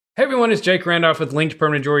Hey everyone, it's Jake Randolph with Linked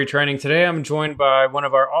Permanent Jewelry Training. Today I'm joined by one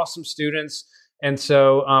of our awesome students. And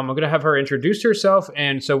so I'm going to have her introduce herself.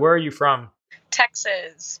 And so where are you from?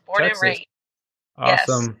 Texas, born and Texas. raised. Yes.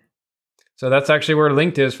 Awesome. So that's actually where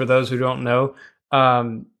Linked is for those who don't know.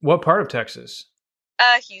 What part of Texas?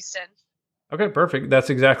 Houston. Okay, perfect. That's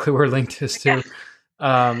exactly where Linked is Yeah. too.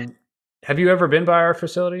 Um, have you ever been by our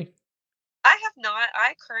facility? I have not.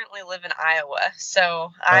 I currently live in Iowa,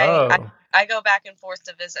 so Oh, I go back and forth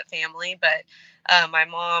to visit family. But my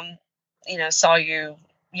mom, saw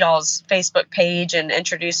y'all's Facebook page and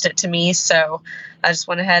introduced it to me, so I just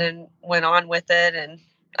went ahead and went on with it, and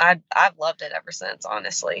I've loved it ever since.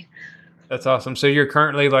 Honestly, that's awesome. So you're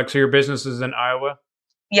currently so your business is in Iowa?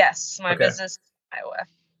 yes, my Okay, business is in Iowa.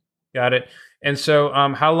 got it. And so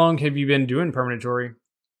how long have you been doing permanent jewelry?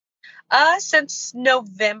 Since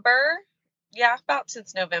November. Yeah, about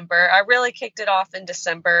since November. I really kicked it off in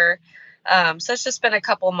December. So it's just been a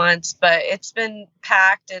couple months, but it's been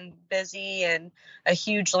packed and busy and a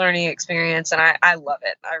huge learning experience. And I love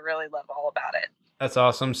it. I really love all about it. That's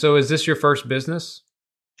awesome. So is this your first business?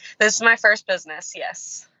 This is my first business,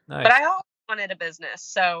 yes. But Nice. I always wanted a business.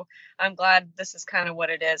 So I'm glad this is kind of what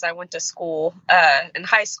it is. I went to school. In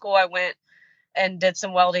high school, I went and did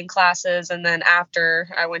some welding classes. And then after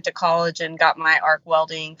I went to college and got my arc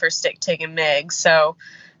welding for stick, TIG, and MIG. So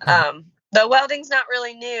the welding's not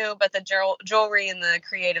really new, but the jewelry and the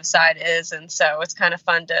creative side is. And so it's kind of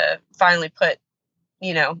fun to finally put,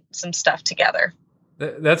 some stuff together.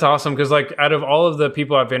 That's awesome because out of all of the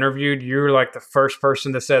people I've interviewed, you're like the first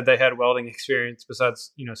person that said they had welding experience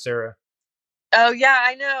besides, Sarah. Oh, yeah,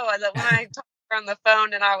 I know that when I talked to her on the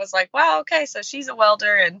phone and I was like, wow, okay, so she's a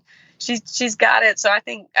welder and she's got it. So I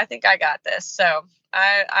think I got this. So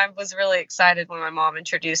I was really excited when my mom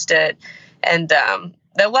introduced it. And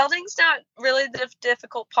the welding's not really the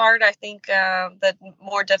difficult part. I think the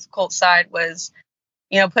more difficult side was,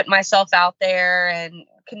 putting myself out there and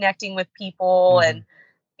connecting with people Hmm. and,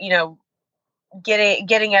 you know,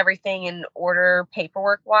 getting everything in order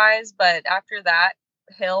paperwork wise. But after that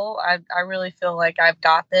hill, I really feel like I've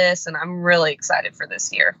got this and I'm really excited for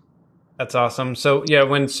this year. That's awesome. So yeah,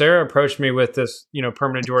 when Sarah approached me with this,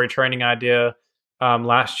 permanent jewelry training idea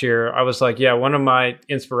last year, I was like, yeah, one of my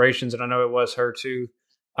inspirations, and I know it was her too.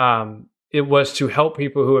 It was to help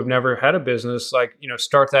people who have never had a business,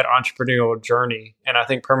 start that entrepreneurial journey. And I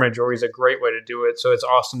think permanent jewelry is a great way to do it. So it's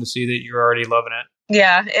awesome to see that you're already loving it.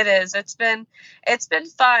 Yeah, it is. It's been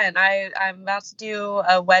fun. I'm about to do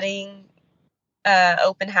a wedding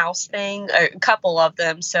open house thing, a couple of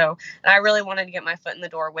them. So, and I really wanted to get my foot in the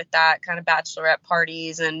door with that kind of bachelorette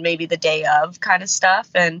parties and maybe the day of kind of stuff.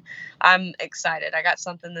 And I'm excited. I got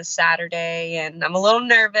something this Saturday, and I'm a little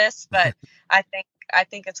nervous, but I think I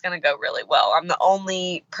think it's going to go really well. I'm the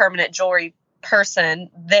only permanent jewelry person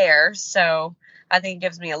there, so I think it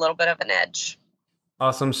gives me a little bit of an edge.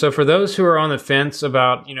 Awesome. So for those who are on the fence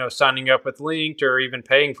about, signing up with Linked or even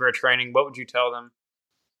paying for a training, what would you tell them?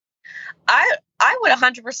 I would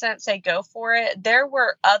 100% say go for it. There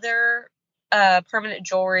were other permanent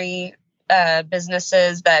jewelry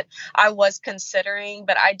businesses that I was considering,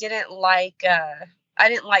 but I didn't like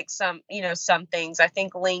some things. I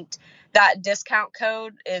think linked that discount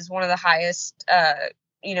code is one of the highest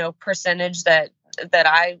percentage that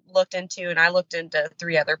I looked into, and I looked into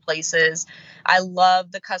three other places. I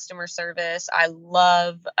love the customer service. I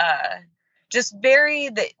love just very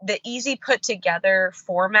the easy put together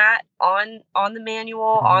format on the manual,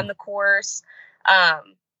 on Mhm. the course,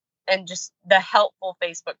 um and just the helpful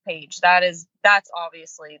Facebook page. That's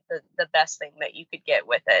obviously the best thing that you could get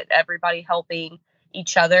with it. Everybody helping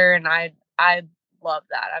each other, and I love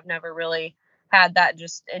that. I've never really had that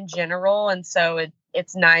just in general, and so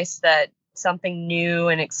it's nice that something new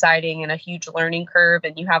and exciting and a huge learning curve,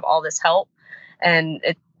 and you have all this help, and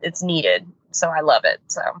it's needed. So I love it.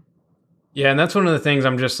 So Yeah, and that's one of the things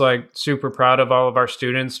I'm just super proud of all of our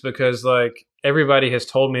students because everybody has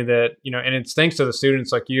told me that, and it's thanks to the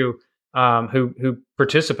students like you who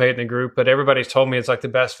participate in the group, but everybody's told me it's like the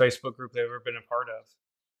best Facebook group they've ever been a part of.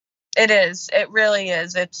 it is. It really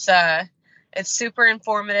is. It's super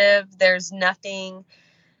informative. There's nothing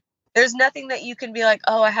that you can be like,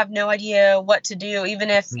 oh, I have no idea what to do. Even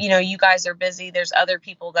if, you guys are busy, there's other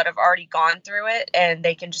people that have already gone through it and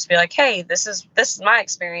they can just be like, hey, this is my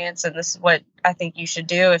experience and this is what I think you should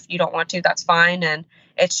do. If you don't want to, that's fine. And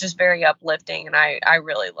it's just very uplifting, and I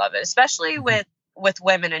really love it, especially Mhm. with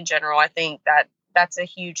women in general. I think that's a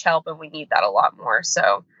huge help, and we need that a lot more.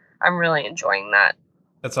 So I'm really enjoying that.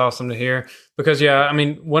 That's awesome to hear because yeah, I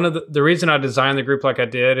mean, one of the reason I designed the group like I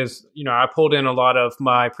did is, I pulled in a lot of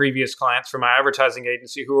my previous clients from my advertising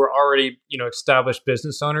agency who were already, established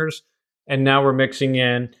business owners. And now we're mixing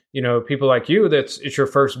in, people like you it's your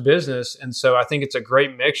first business. And so I think it's a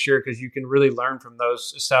great mixture because you can really learn from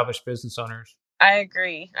those established business owners. I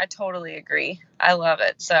agree. I totally agree. I love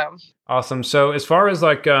it. So, Awesome. So as far as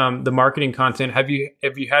like the marketing content, have you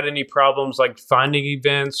had any problems like finding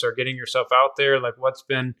events or getting yourself out there? Like what's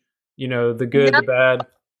been, the good, no, the bad?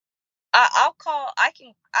 I'll call.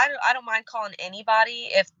 I don't mind calling anybody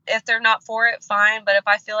if they're not for it, fine. But if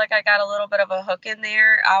I feel like I got a little bit of a hook in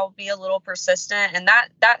there, I'll be a little persistent, and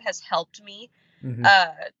that has helped me. Hmm. Uh,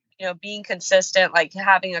 being consistent, like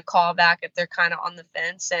having a callback if they're kind of on the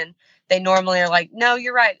fence, and they normally are like, "No,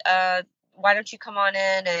 you're right. Why don't you come on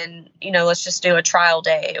in and let's just do a trial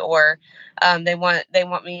day," or they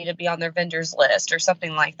want me to be on their vendors list or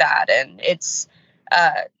something like that, and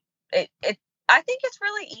uh, it I think it's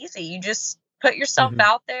really easy. You just put yourself Hmm.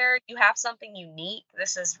 out there. You have something unique.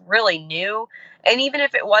 This is really new. And even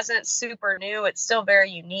if it wasn't super new, it's still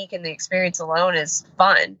very unique, and the experience alone is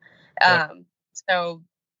fun. Yep. So,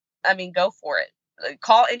 I mean, go for it.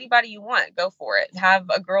 Call anybody you want. Go for it. Have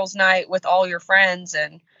a girls' night with all your friends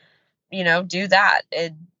and, do that.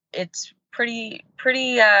 It's pretty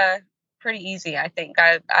easy, I think.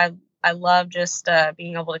 I love just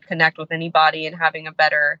being able to connect with anybody and having a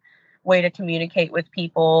better way to communicate with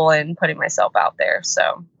people and putting myself out there.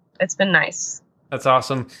 So it's been nice. That's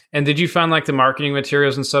awesome. And did you find like the marketing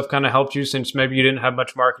materials and stuff kind of helped you since maybe you didn't have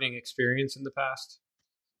much marketing experience in the past?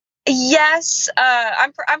 Yes,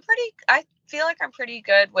 I'm pretty. I feel like I'm pretty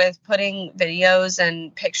good with putting videos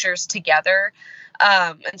and pictures together,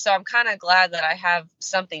 and so I'm kind of glad that I have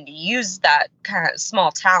something to use that kind of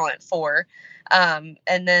small talent for. And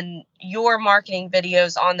then your marketing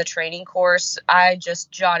videos on the training course, I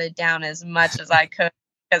just jotted down as much as I could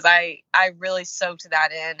because I really soaked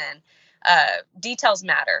that in, and details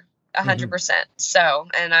matter a hundred Hmm. percent. So,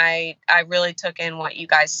 and I really took in what you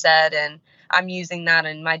guys said, and I'm using that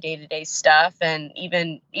in my day-to-day stuff, and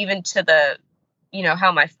even to the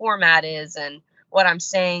how my format is and what I'm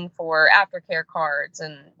saying for aftercare cards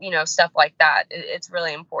and stuff like that. It's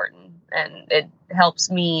really important, and it helps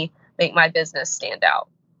me make my business stand out.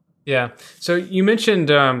 Yeah. So you mentioned,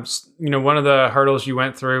 one of the hurdles you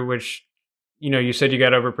went through, which, you said you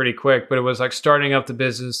got over pretty quick, but it was like starting up the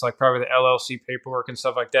business, like probably the LLC paperwork and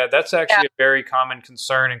stuff like that. That's Yeah, actually a very common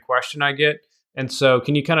concern and question I get. And so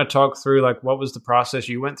can you kind of talk through like what was the process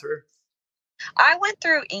you went through? I went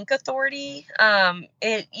through Ink Authority.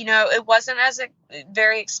 It wasn't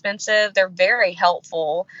very expensive. They're very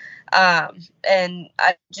helpful. And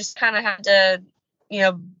I just kind of had to, you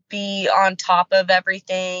know, be on top of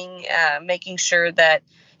everything, making sure that,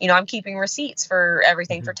 I'm keeping receipts for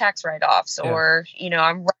everything for Hmm. tax write-offs, Yeah. or,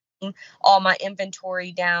 I'm writing all my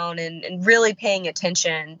inventory down, and really paying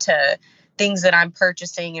attention to things that I'm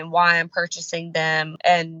purchasing and why I'm purchasing them.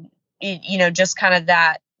 And, just kind of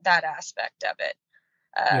that aspect of it.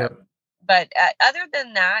 Yep. But other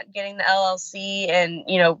than that, getting the LLC and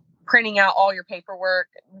printing out all your paperwork,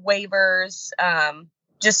 waivers,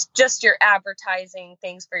 just your advertising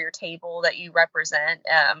things for your table that you represent.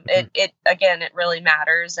 Mhm. It again, it really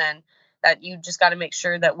matters, and that you just got to make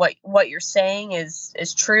sure that what you're saying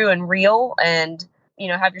is true and real, and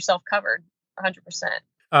have yourself covered 100%.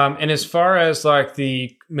 And as far as like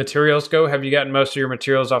the materials go, have you gotten most of your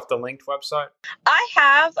materials off the linked website? I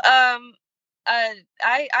have.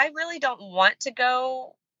 I really don't want to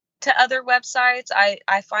go to other websites.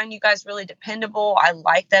 I find you guys really dependable. I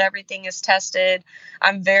like that everything is tested.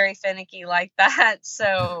 I'm very finicky like that.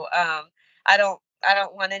 So I don't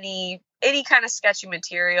want any kind of sketchy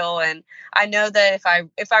material. And I know that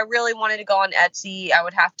if I really wanted to go on Etsy, I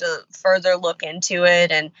would have to further look into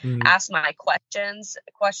it and Mhm. ask my questions.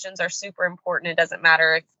 Questions are super important. It doesn't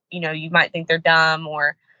matter if you might think they're dumb,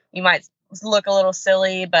 or you might look a little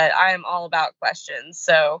silly, but I am all about questions.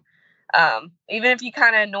 So even if you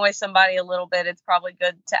kind of annoy somebody a little bit, it's probably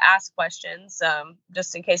good to ask questions,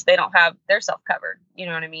 just in case they don't have their self covered. You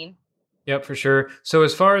know what I mean? Yep, for sure. So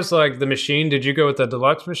as far as like the machine, did you go with the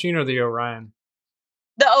deluxe machine or the Orion?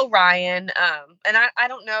 The Orion, and I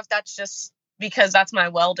don't know if that's just because that's my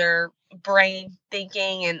welder brain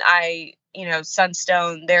thinking, and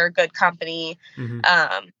Sunstone, they're a good company. Hmm.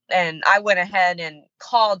 And I went ahead and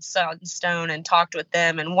called Sunstone and talked with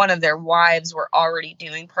them, and one of their wives were already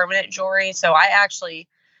doing permanent jewelry, so I actually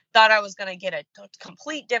thought I was going to get a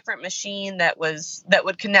complete different machine that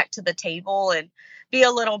would connect to the table and be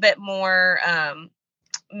a little bit more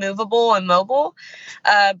movable and mobile.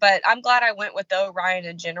 But I'm glad I went with the Orion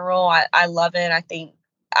in general. I love it. I think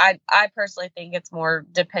I personally think it's more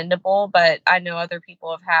dependable, but I know other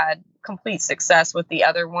people have had complete success with the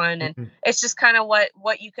other one, and Mhm. it's just kind of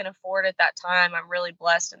what you can afford at that time. I'm really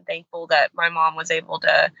blessed and thankful that my mom was able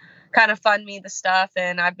to kind of fund me the stuff,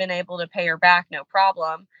 and I've been able to pay her back no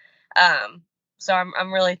problem. Um, so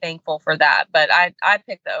I'm really thankful for that. But I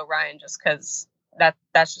picked the Orion just because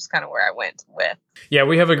that's just kind of where I went with. Yeah,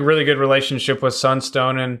 we have a really good relationship with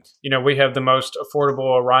Sunstone, and we have the most affordable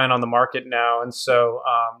Orion on the market now, and so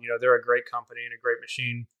they're a great company and a great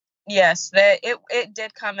machine. Yes, it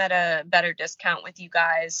did come at a better discount with you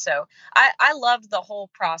guys. So I loved the whole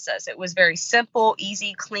process. It was very simple,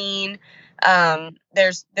 easy, clean.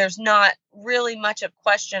 There's not really much of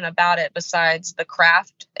question about it besides the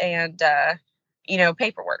craft and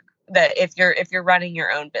paperwork. That if you're running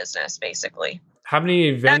your own business, basically. How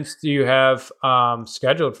many Now, events do you have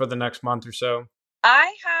scheduled for the next month or so?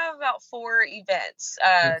 I have about 4 events.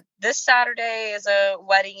 This Saturday is a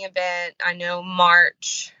wedding event. I know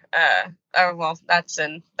March. Oh well, that's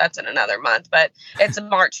in another month, but it's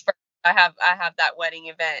March 1st. I have that wedding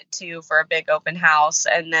event too for a big open house,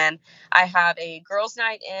 and then I have a girls'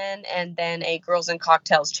 night in, and then a girls and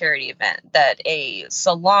cocktails charity event that a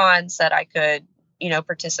salon said I could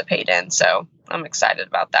participate in. So I'm excited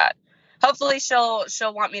about that. Hopefully she'll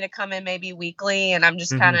want me to come in maybe weekly, and I'm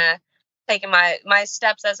just kind Hmm. of taking my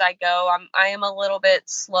steps as I go. I am a little bit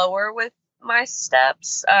slower with my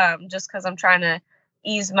steps, just because I'm trying to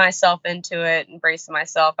ease myself into it and brace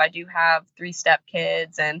myself. I do have 3 step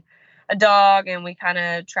kids and a dog, and we kind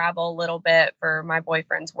of travel a little bit for my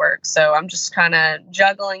boyfriend's work. So I'm just kind of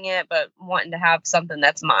juggling it, but wanting to have something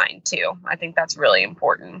that's mine too. I think that's really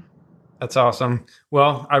important. That's awesome.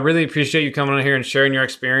 Well, I really appreciate you coming on here and sharing your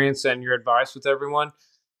experience and your advice with everyone.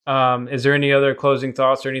 Is there any other closing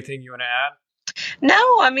thoughts or anything you want to add?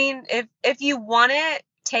 No, I mean, if you want it,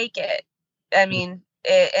 take it. I mean,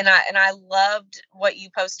 and I loved what you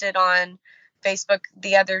posted on Facebook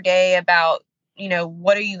the other day about,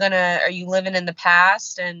 what are you living in the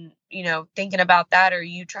past and, thinking about that? Or are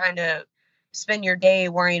you trying to spend your day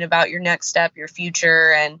worrying about your next step, your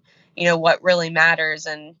future, and, what really matters,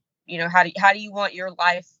 and, how do you want your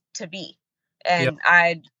life to be? Yep.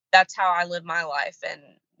 And that's how I live my life. And,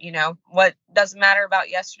 what doesn't matter about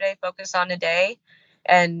yesterday, focus on today,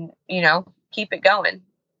 and keep it going.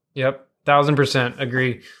 Yep. 1,000%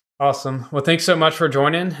 agree. Awesome. Well, thanks so much for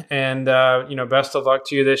joining, and best of luck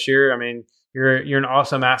to you this year. I mean, you're an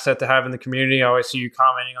awesome asset to have in the community. I always see you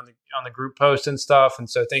commenting on the group posts and stuff, and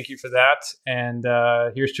so thank you for that. And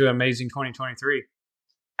here's to an amazing 2023.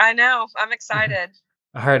 I know, I'm excited.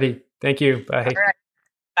 Alrighty. Thank you. Bye. All right,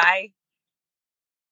 bye.